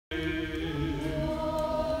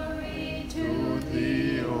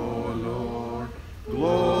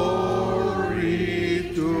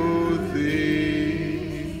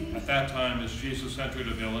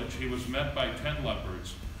entered a village, he was met by 10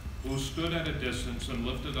 lepers, who stood at a distance and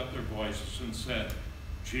lifted up their voices and said,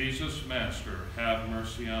 "Jesus, Master, have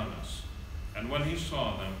mercy on us." And when he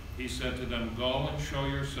saw them, he said to them, "Go and show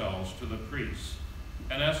yourselves to the priests."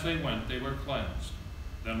 And as they went, they were cleansed.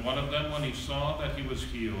 Then one of them, when he saw that he was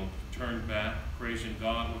healed, turned back, praising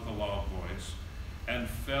God with a loud voice, and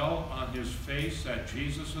fell on his face at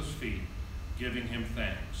Jesus' feet, giving him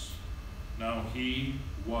thanks. Now he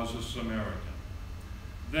was a Samaritan.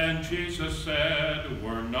 Then Jesus said,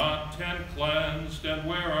 "Were not 10 cleansed, and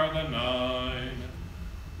where are the 9?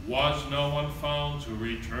 Was no one found to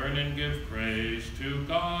return and give praise to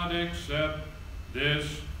God except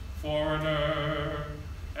this foreigner?"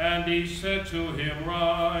 And he said to him,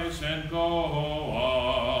 "Rise and go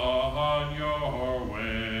on your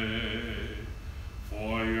way,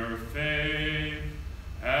 for your faith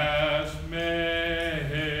has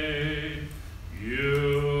made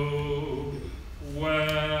you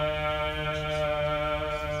well."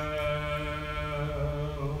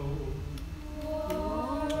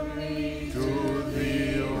 Glory to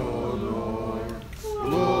thee, O Lord.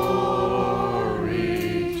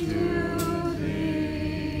 Glory to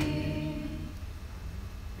thee.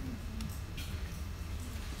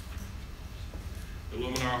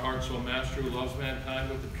 Illumine our hearts, O Master, who loves mankind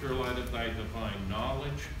with the pure light of thy divine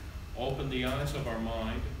knowledge. Open the eyes of our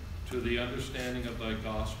mind to the understanding of thy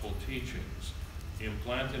gospel teachings.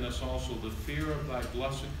 Implant in us also the fear of thy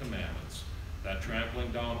blessed commandments, that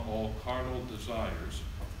trampling down all carnal desires,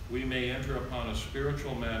 we may enter upon a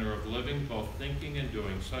spiritual manner of living, both thinking and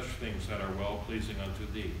doing such things that are well-pleasing unto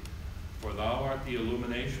thee. For thou art the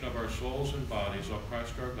illumination of our souls and bodies, O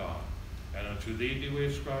Christ our God. And unto thee do we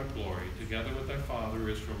ascribe glory, together with thy Father, who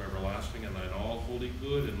is from everlasting, and thine all holy,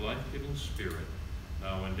 good, and life-giving Spirit,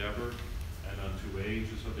 now and ever, and unto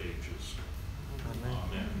ages of ages.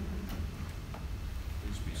 Amen.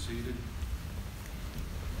 Please be seated.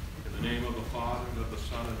 In the name of the Father, and of the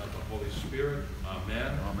Son, and of the Holy Spirit.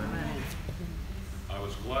 Amen. Amen. I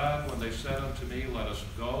was glad when they said unto me, "Let us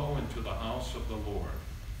go into the house of the Lord."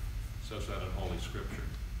 It says that in Holy Scripture.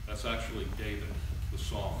 That's actually David, the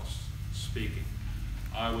psalmist, speaking.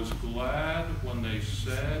 I was glad when they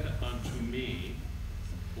said unto me,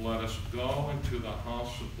 "Let us go into the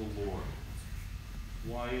house of the Lord."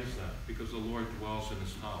 Why is that? Because the Lord dwells in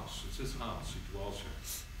his house. It's his house. He dwells here.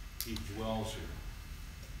 He dwells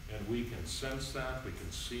here. And we can sense that, we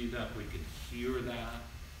can see that, we can hear that.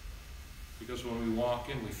 Because when we walk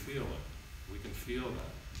in, we feel it. We can feel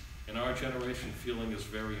that. In our generation, feeling is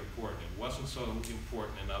very important. It wasn't so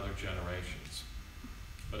important in other generations.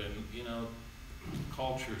 But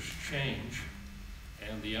cultures change,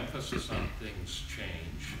 and the emphasis on things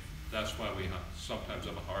change. That's why we sometimes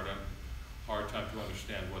have a hard time to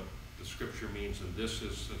understand what the Scripture means in this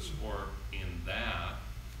instance or in that.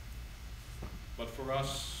 But for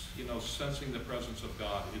us, sensing the presence of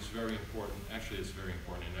God is very important. Actually, it's very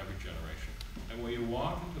important in every generation. And when you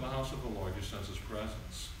walk into the house of the Lord, you sense his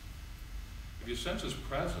presence. If you sense his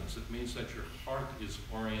presence, it means that your heart is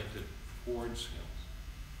oriented towards him.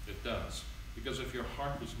 It does. Because if your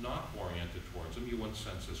heart was not oriented towards him, you wouldn't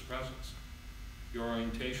sense his presence. Your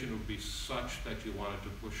orientation would be such that you wanted to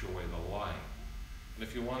push away the light. And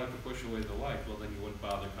if you wanted to push away the light, well, then you wouldn't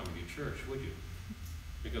bother coming to church, would you?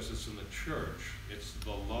 Because it's in the church, it's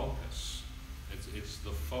the locus, it's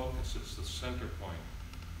the focus, it's the center point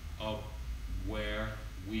of where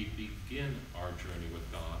we begin our journey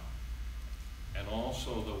with God. And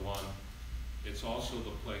also it's also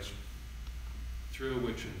the place through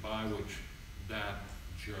which and by which that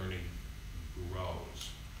journey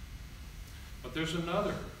grows. But there's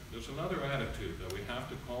another attitude that we have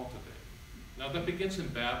to cultivate. Now that begins in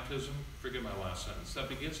baptism. Forget my last sentence. That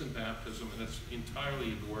begins in baptism, and it's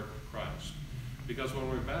entirely the work of Christ. Because when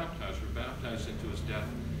we're baptized into his death,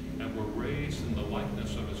 and we're raised in the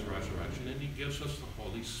likeness of his resurrection, and he gives us the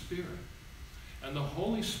Holy Spirit. And the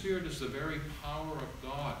Holy Spirit is the very power of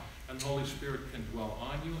God. And the Holy Spirit can dwell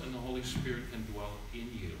on you, and the Holy Spirit can dwell in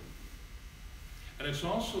you. And it's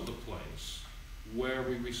also the place where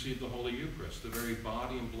we receive the Holy Eucharist, the very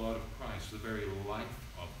body and blood of Christ, the very life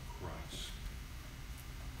of Christ.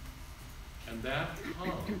 And that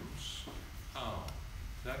comes, how?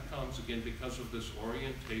 That comes, again, because of this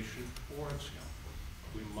orientation towards him.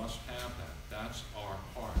 We must have that. That's our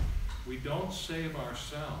heart. We don't save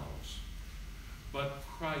ourselves, but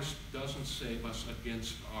Christ doesn't save us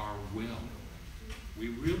against our will. We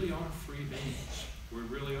really are free beings. We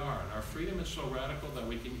really are. And our freedom is so radical that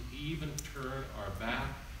we can even turn our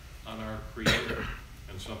back on our Creator.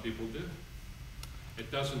 And some people do.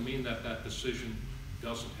 It doesn't mean that that decision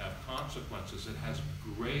doesn't have consequences. It has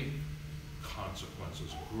great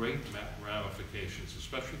consequences, great ramifications,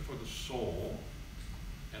 especially for the soul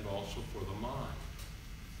and also for the mind.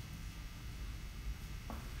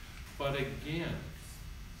 But again,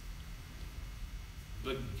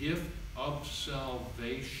 the gift of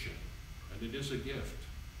salvation, and it is a gift,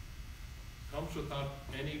 comes without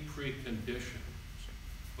any preconditions,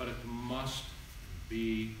 but it must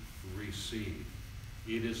be received.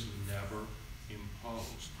 It is never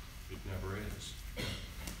imposed. It never is.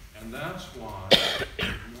 And that's why,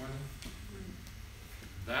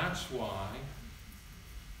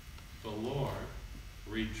 the Lord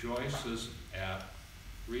rejoices at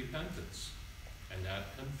repentance and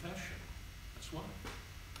at confession. That's why.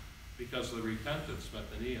 Because the repentance,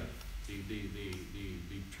 metanoia, the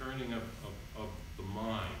turning of the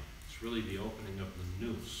mind, it's really the opening of the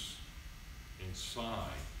nous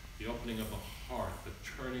inside, the opening of the heart, the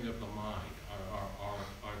turning of the mind,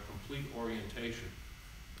 our complete orientation.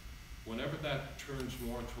 Whenever that turns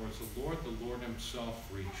more towards the Lord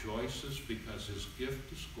himself rejoices because his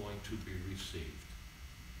gift is going to be received.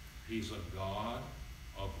 He's a God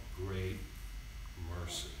of great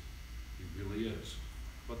mercy. He really is.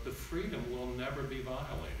 But the freedom will never be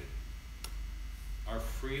violated. Our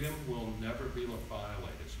freedom will never be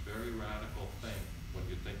violated. It's a very radical thing when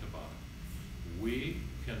you think about it. We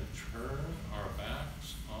can turn our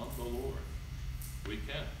backs on the Lord. We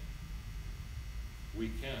can. We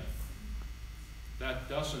can. That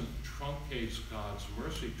doesn't truncate God's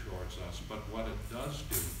mercy towards us, but what it does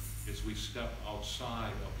do is we step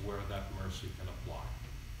outside of where that mercy can apply.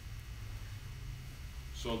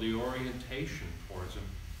 So the orientation towards him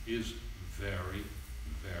is very,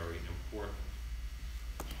 very important.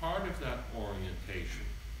 Part of that orientation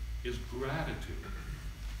is gratitude.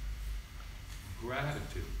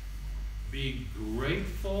 Gratitude. Be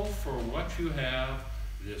grateful for what you have.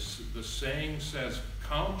 The saying says,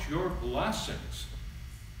 count your blessings.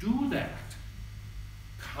 Do that.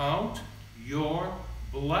 Count your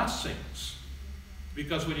blessings.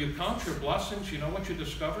 Because when you count your blessings, you know what you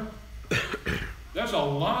discover? There's a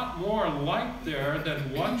lot more light there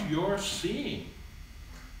than what you're seeing.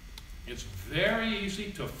 It's very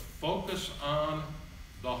easy to focus on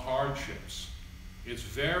the hardships. It's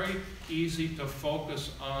very easy to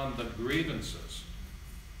focus on the grievances.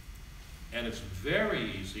 And it's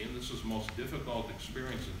very easy, and this is the most difficult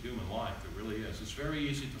experience in human life, it really is. It's very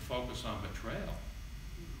easy to focus on betrayal.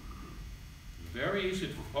 Very easy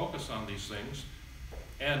to focus on these things,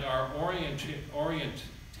 and our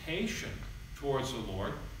orientation towards the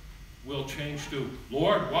Lord will change to,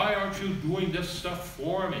 Lord, why aren't you doing this stuff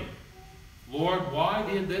for me? Lord, why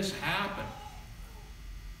did this happen?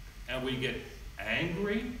 And we get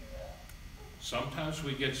angry. Sometimes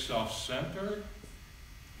we get self-centered.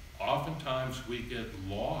 Oftentimes we get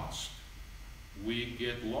lost. We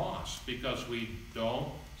get lost because we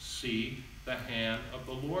don't see the hand of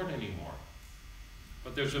the Lord anymore.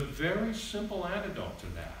 But there's a very simple antidote to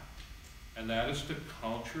that, and that is to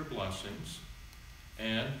count your blessings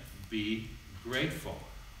and be grateful.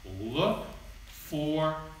 Look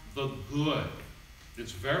for the good.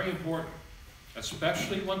 It's very important,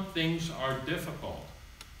 especially when things are difficult.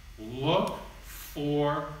 Look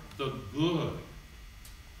for the good.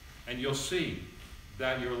 And you'll see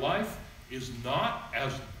that your life is not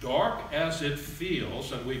as dark as it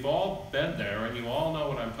feels, and we've all been there, and you all know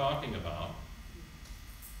what I'm talking about.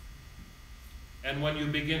 And when you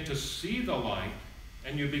begin to see the light,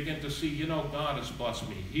 and you begin to see, you know, God has blessed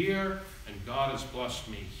me here, and God has blessed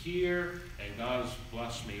me here, and God has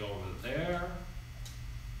blessed me over there,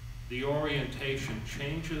 the orientation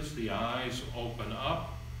changes, the eyes open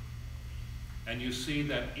up, and you see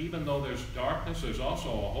that even though there's darkness, there's also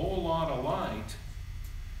a whole lot of light.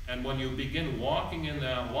 And when you begin walking in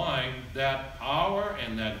that light, that power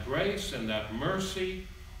and that grace and that mercy,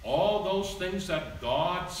 all those things that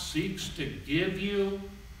God seeks to give you,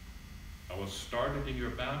 that was started in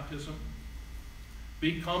your baptism,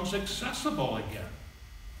 becomes accessible again.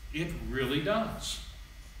 It really does.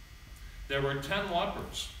 There were 10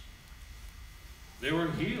 lepers. They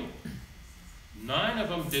were healed. 9 of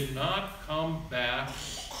them did not come back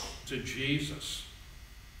to Jesus,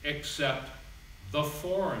 except the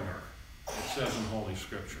foreigner, it says in Holy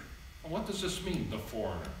Scripture. Well, what does this mean, the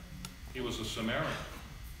foreigner? He was a Samaritan.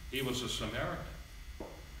 He was a Samaritan.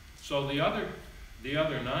 So the other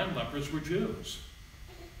 9 lepers were Jews.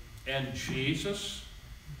 And Jesus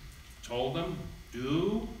told them,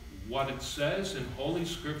 do what it says in Holy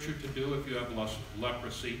Scripture to do if you have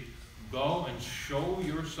leprosy. Go and show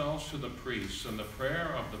yourselves to the priests, and the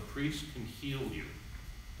prayer of the priest can heal you.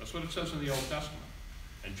 That's what it says in the Old Testament.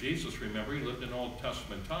 And Jesus, remember, he lived in Old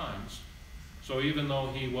Testament times. So even though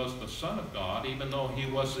he was the Son of God, even though he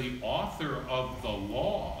was the author of the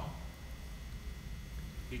law,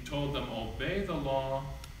 he told them, obey the law,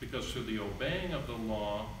 because through the obeying of the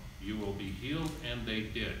law, you will be healed, and they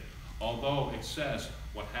did. Although it says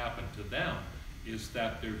what happened to them is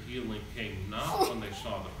that their healing came not when they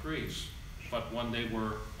saw the priest, but when they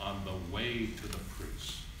were on the way to the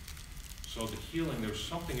priest. So the healing, there's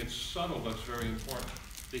something, it's subtle, that's very important.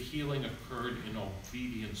 The healing occurred in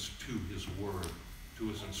obedience to his word, to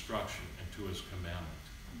his instruction, and to his commandment.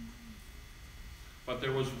 But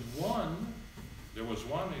there was one, he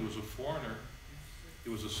was a foreigner, he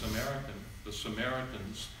was a Samaritan. The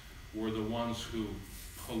Samaritans were the ones who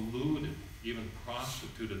polluted, even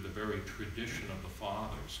prostituted the very tradition of the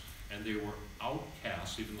fathers. And they were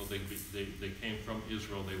outcasts, even though they came from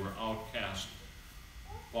Israel, they were outcast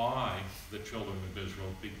by the children of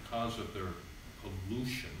Israel because of their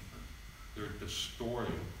pollution, their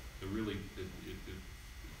distorting,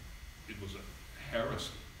 it was a heresy,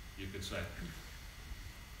 you could say,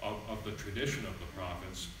 of the tradition of the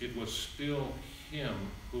prophets. It was still him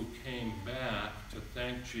who came back to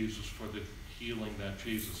thank Jesus for the healing that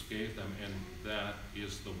Jesus gave them, and that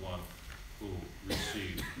is the one who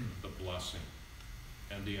received the blessing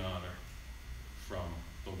and the honor from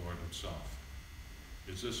the Lord himself.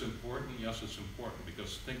 Is this important? Yes, it's important,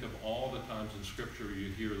 because think of all the times in Scripture you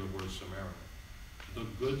hear the word Samaritan. The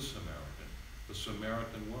Good Samaritan, the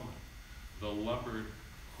Samaritan woman, the leper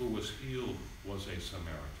who was healed was a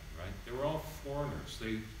Samaritan, right? They were all foreigners.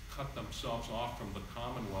 They cut themselves off from the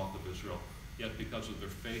commonwealth of Israel, yet because of their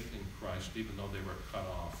faith in Christ, even though they were cut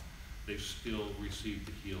off, they still received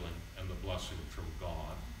the healing and the blessing from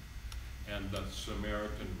God. And the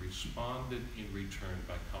Samaritan responded in return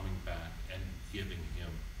by coming back and giving him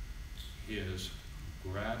his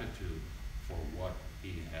gratitude for what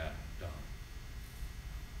he had done.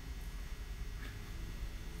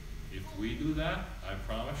 If we do that, I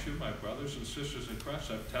promise you, my brothers and sisters in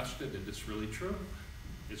Christ, I've tested it, it's really true.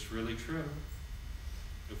 It's really true.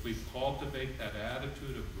 If we cultivate that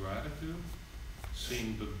attitude of gratitude,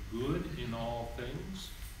 seeing the good in all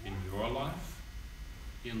things in your life,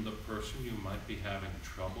 in the person you might be having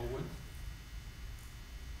trouble with,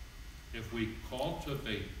 if we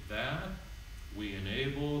cultivate that, we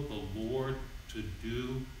enable the Lord to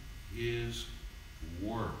do his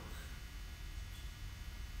work.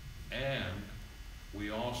 And we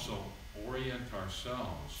also orient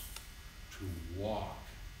ourselves to walk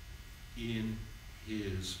in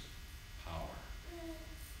his power.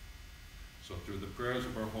 So through the prayers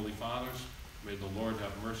of our Holy Fathers, may the Lord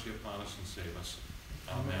have mercy upon us and save us.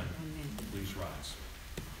 Amen. Amen. Please rise.